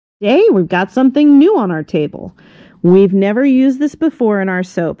Today, we've got something new on our table. We've never used this before in our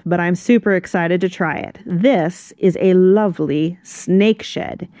soap, but I'm super excited to try it. This is a lovely snake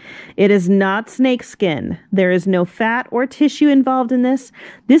shed. It is not snake skin. There is no fat or tissue involved in this.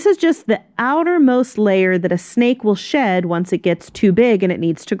 This is just the outermost layer that a snake will shed once it gets too big and it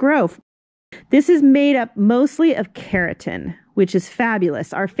needs to grow. This is made up mostly of keratin, which is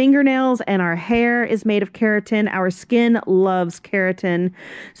fabulous. Our fingernails and our hair is made of keratin. Our skin loves keratin.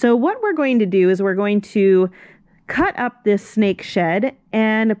 So what we're going to do is we're going to cut up this snake shed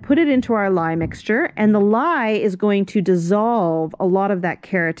and put it into our lye mixture. And the lye is going to dissolve a lot of that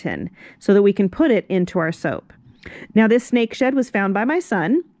keratin so that we can put it into our soap. Now, this snake shed was found by my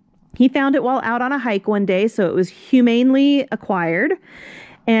son. He found it while out on a hike one day, so it was humanely acquired.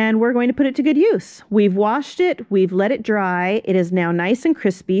 And we're going to put it to good use. We've washed it. We've let it dry. It is now nice and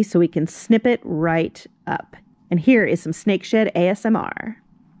crispy, so we can snip it right up. And here is some snake shed ASMR.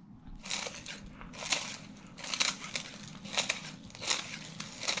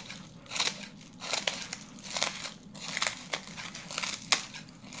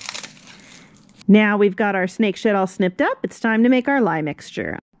 Now we've got our snake shed all snipped up. It's time to make our lye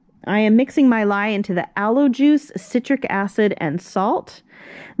mixture. I am mixing my lye into the aloe juice, citric acid, and salt.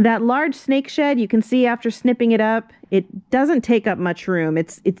 That large snake shed, you can see after snipping it up, it doesn't take up much room.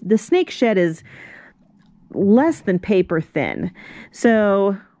 The snake shed is less than paper thin.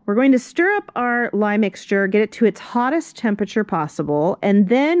 So we're going to stir up our lye mixture, get it to its hottest temperature possible, and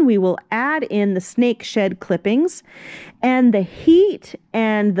then we will add in the snake shed clippings. And the heat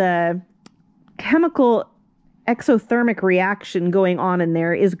and the chemical exothermic reaction going on in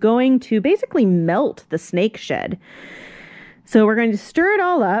there is going to basically melt the snake shed. So we're going to stir it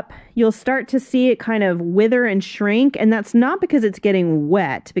all up. You'll start to see it kind of wither and shrink, and that's not because it's getting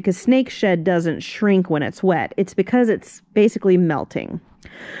wet, because snake shed doesn't shrink when it's wet. It's because it's basically melting.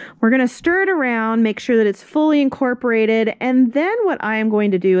 We're going to stir it around, make sure that it's fully incorporated, and then what I am going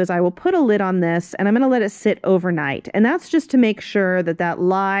to do is I will put a lid on this and I'm going to let it sit overnight. And that's just to make sure that that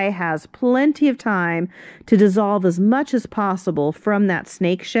lye has plenty of time to dissolve as much as possible from that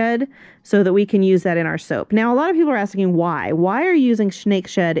snake shed so that we can use that in our soap. Now, a lot of people are asking why. Why are you using snake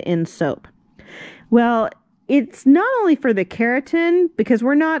shed in soap? Well, it's not only for the keratin, because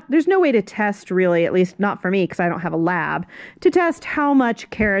there's no way to test really, at least not for me because I don't have a lab, to test how much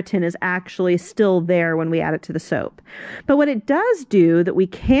keratin is actually still there when we add it to the soap. But what it does do that we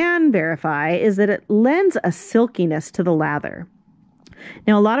can verify is that it lends a silkiness to the lather.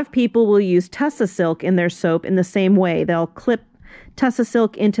 Now, a lot of people will use Tussa silk in their soap in the same way. They'll clip Tussa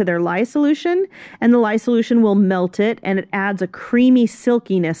silk into their lye solution, and the lye solution will melt it, and it adds a creamy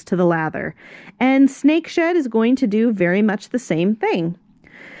silkiness to the lather. And snake shed is going to do very much the same thing.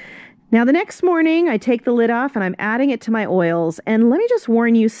 Now, the next morning, I take the lid off and I'm adding it to my oils. And let me just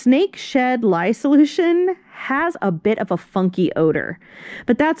warn you, snake shed lye solution has a bit of a funky odor.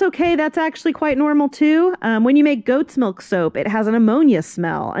 But that's okay. That's actually quite normal too. When you make goat's milk soap, it has an ammonia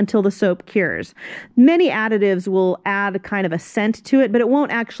smell until the soap cures. Many additives will add kind of a scent to it, but it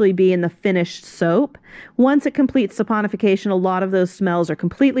won't actually be in the finished soap. Once it completes saponification, a lot of those smells are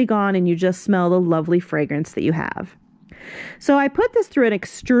completely gone and you just smell the lovely fragrance that you have. So I put this through an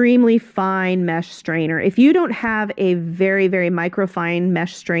extremely fine mesh strainer. If you don't have a very, very microfine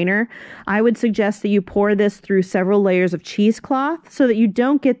mesh strainer, I would suggest that you pour this through several layers of cheesecloth so that you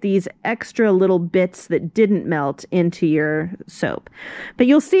don't get these extra little bits that didn't melt into your soap. But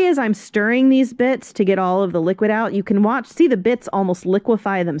you'll see as I'm stirring these bits to get all of the liquid out, you can see the bits almost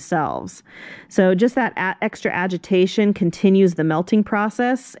liquefy themselves. So just that extra agitation continues the melting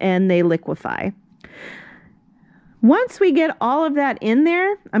process and they liquefy. Once we get all of that in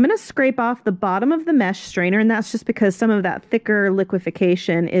there, I'm going to scrape off the bottom of the mesh strainer, and that's just because some of that thicker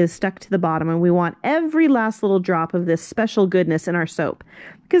liquefaction is stuck to the bottom, and we want every last little drop of this special goodness in our soap,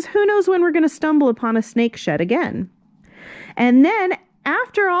 because who knows when we're going to stumble upon a snake shed again. And then,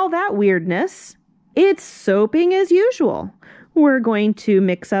 after all that weirdness, it's soaping as usual. We're going to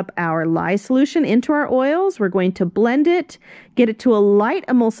mix up our lye solution into our oils. We're going to blend it, get it to a light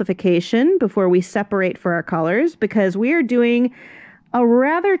emulsification before we separate for our colors, because we are doing a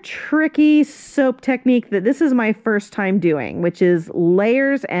rather tricky soap technique that this is my first time doing, which is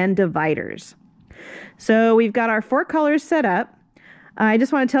layers and dividers. So we've got our 4 colors set up. I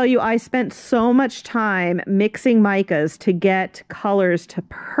just want to tell you, I spent so much time mixing micas to get colors to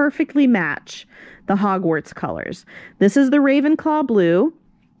perfectly match the Hogwarts colors. This is the Ravenclaw blue.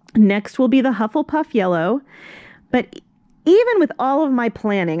 Next will be the Hufflepuff yellow. But even with all of my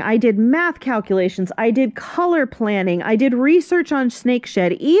planning, I did math calculations, I did color planning, I did research on snake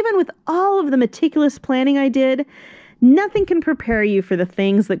shed. Even with all of the meticulous planning I did, Nothing can prepare you for the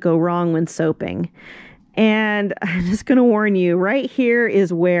things that go wrong when soaping. And I'm just going to warn you, right here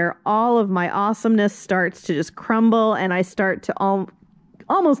is where all of my awesomeness starts to just crumble, and I start to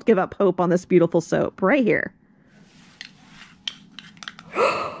almost give up hope on this beautiful soap right here.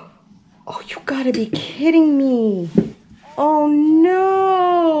 Oh, you gotta be kidding me. Oh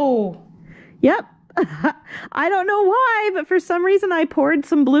no. Yep. I don't know why, but for some reason I poured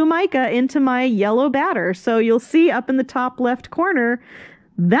some blue mica into my yellow batter. So you'll see up in the top left corner,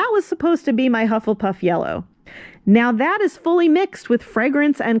 that was supposed to be my Hufflepuff yellow. Now that is fully mixed with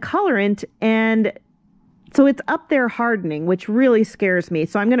fragrance and colorant, and so it's up there hardening, which really scares me.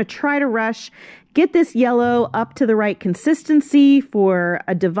 So I'm going to try to rush, get this yellow up to the right consistency for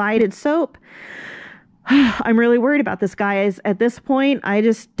a divided soap. I'm really worried about this, guys. At this point, I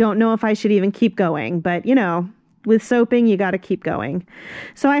just don't know if I should even keep going. But, you know, with soaping, you got to keep going.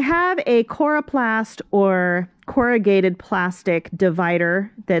 So I have a coroplast or corrugated plastic divider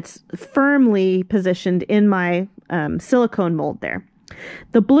that's firmly positioned in my silicone mold there.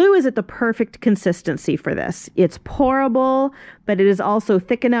 The blue is at the perfect consistency for this. It's pourable, but it is also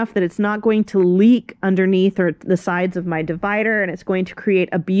thick enough that it's not going to leak underneath or the sides of my divider, and it's going to create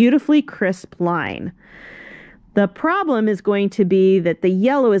a beautifully crisp line. The problem is going to be that the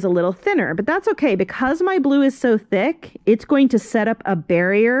yellow is a little thinner, but that's okay. Because my blue is so thick, it's going to set up a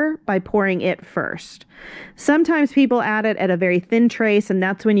barrier by pouring it first. Sometimes people add it at a very thin trace, and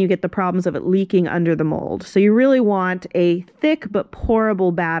that's when you get the problems of it leaking under the mold. So you really want a thick but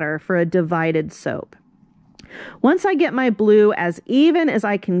pourable batter for a divided soap. Once I get my blue as even as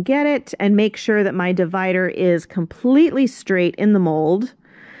I can get it and make sure that my divider is completely straight in the mold,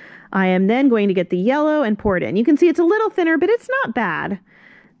 I am then going to get the yellow and pour it in. You can see it's a little thinner, but it's not bad.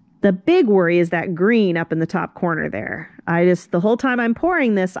 The big worry is that green up in the top corner there. The whole time I'm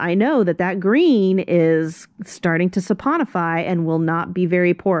pouring this, I know that that green is starting to saponify and will not be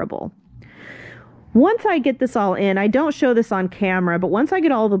very pourable. Once I get this all in, I don't show this on camera, but once I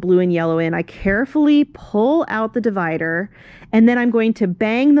get all the blue and yellow in, I carefully pull out the divider, and then I'm going to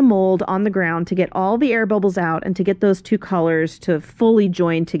bang the mold on the ground to get all the air bubbles out and to get those two colors to fully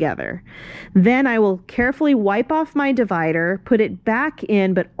join together. Then I will carefully wipe off my divider, put it back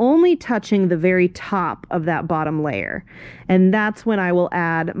in, but only touching the very top of that bottom layer. And that's when I will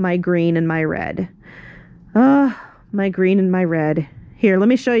add my green and my red. My green and my red. Here, let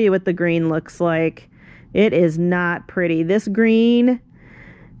me show you what the green looks like. It is not pretty. This green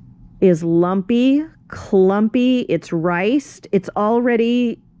is lumpy, clumpy, it's riced, it's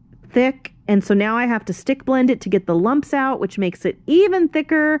already thick, and so now I have to stick blend it to get the lumps out, which makes it even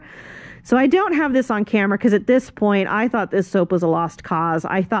thicker. So I don't have this on camera because at this point I thought this soap was a lost cause.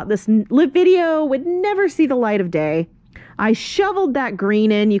 I thought this video would never see the light of day. I shoveled that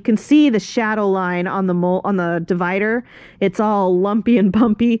green in. You can see the shadow line on the divider. It's all lumpy and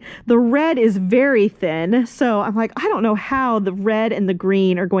bumpy. The red is very thin, so I'm like, I don't know how the red and the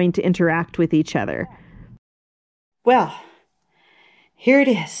green are going to interact with each other. Well, here it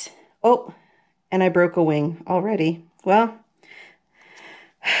is. Oh, and I broke a wing already. Well,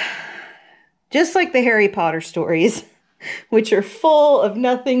 just like the Harry Potter stories, which are full of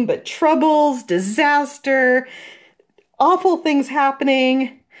nothing but troubles, disaster, awful things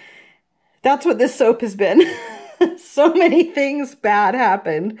happening. That's what this soap has been. So many things bad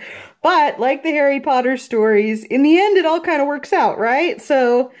happened. But like the Harry Potter stories, in the end, it all kind of works out, right?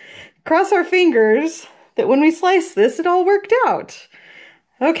 So cross our fingers that when we slice this, it all worked out.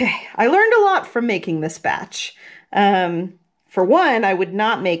 Okay, I learned a lot from making this batch. For one, I would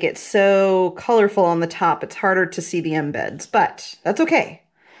not make it so colorful on the top. It's harder to see the embeds, but that's okay.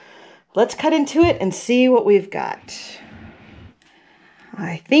 Let's cut into it and see what we've got.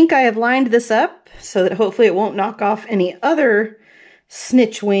 I think I have lined this up so that hopefully it won't knock off any other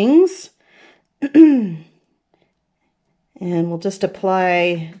snitch wings. And we'll just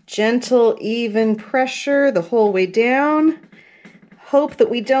apply gentle, even pressure the whole way down. Hope that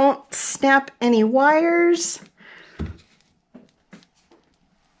we don't snap any wires.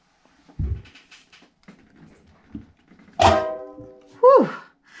 Whew.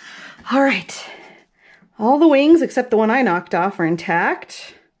 All right. All the wings, except the one I knocked off, are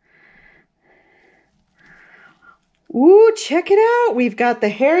intact. Ooh, check it out. We've got the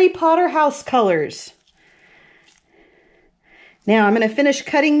Harry Potter house colors. Now I'm going to finish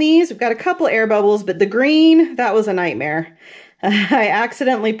cutting these. We've got a couple air bubbles, but the green, that was a nightmare. I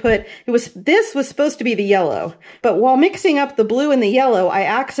accidentally put, this was supposed to be the yellow, but while mixing up the blue and the yellow, I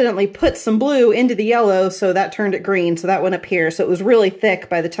accidentally put some blue into the yellow, so that turned it green, so that went up here. So it was really thick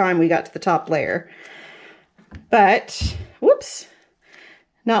by the time we got to the top layer. But, whoops,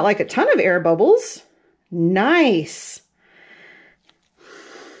 not like a ton of air bubbles. Nice.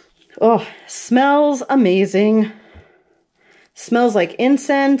 Oh, smells amazing. Smells like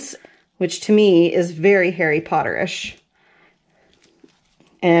incense, which to me is very Harry Potterish.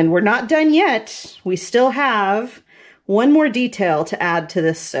 And we're not done yet. We still have one more detail to add to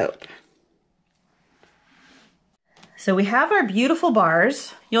this soap. So we have our beautiful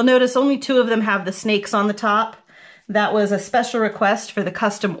bars. You'll notice only 2 of them have the snakes on the top. That was a special request for the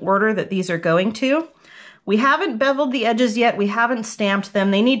custom order that these are going to. We haven't beveled the edges yet. We haven't stamped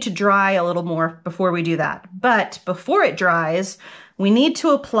them. They need to dry a little more before we do that. But before it dries, we need to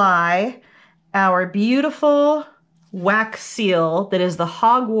apply our beautiful wax seal that is the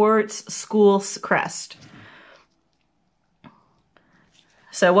Hogwarts school crest.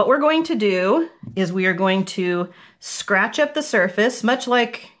 So what we're going to do is we are going to scratch up the surface, much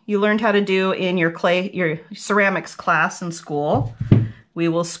like you learned how to do in your ceramics class in school. We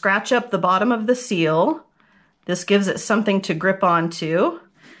will scratch up the bottom of the seal. This gives it something to grip onto.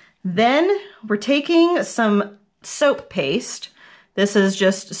 Then we're taking some soap paste. This is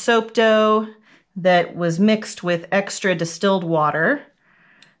just soap dough that was mixed with extra distilled water.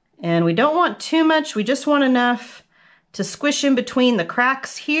 And we don't want too much, we just want enough to squish in between the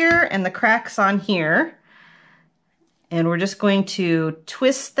cracks here and the cracks on here. And we're just going to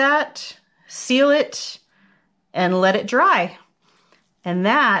twist that, seal it, and let it dry. And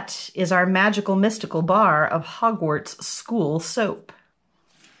that is our magical mystical bar of Hogwarts school soap.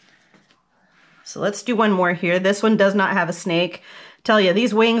 So let's do one more here. This one does not have a snake. Tell you,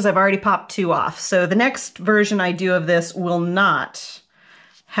 these wings I've already popped 2 off. So the next version I do of this will not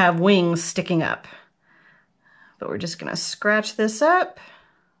have wings sticking up. But we're just gonna scratch this up,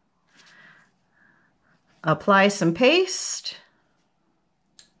 apply some paste,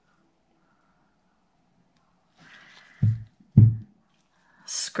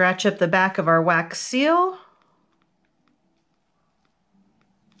 scratch up the back of our wax seal,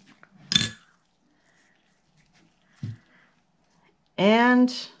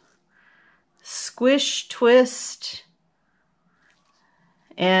 and squish, twist,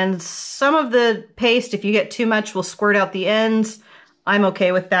 and some of the paste, if you get too much, will squirt out the ends. I'm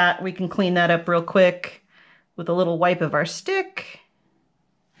okay with that. We can clean that up real quick with a little wipe of our stick.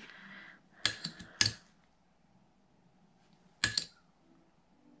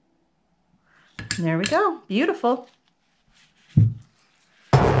 And there we go. Beautiful.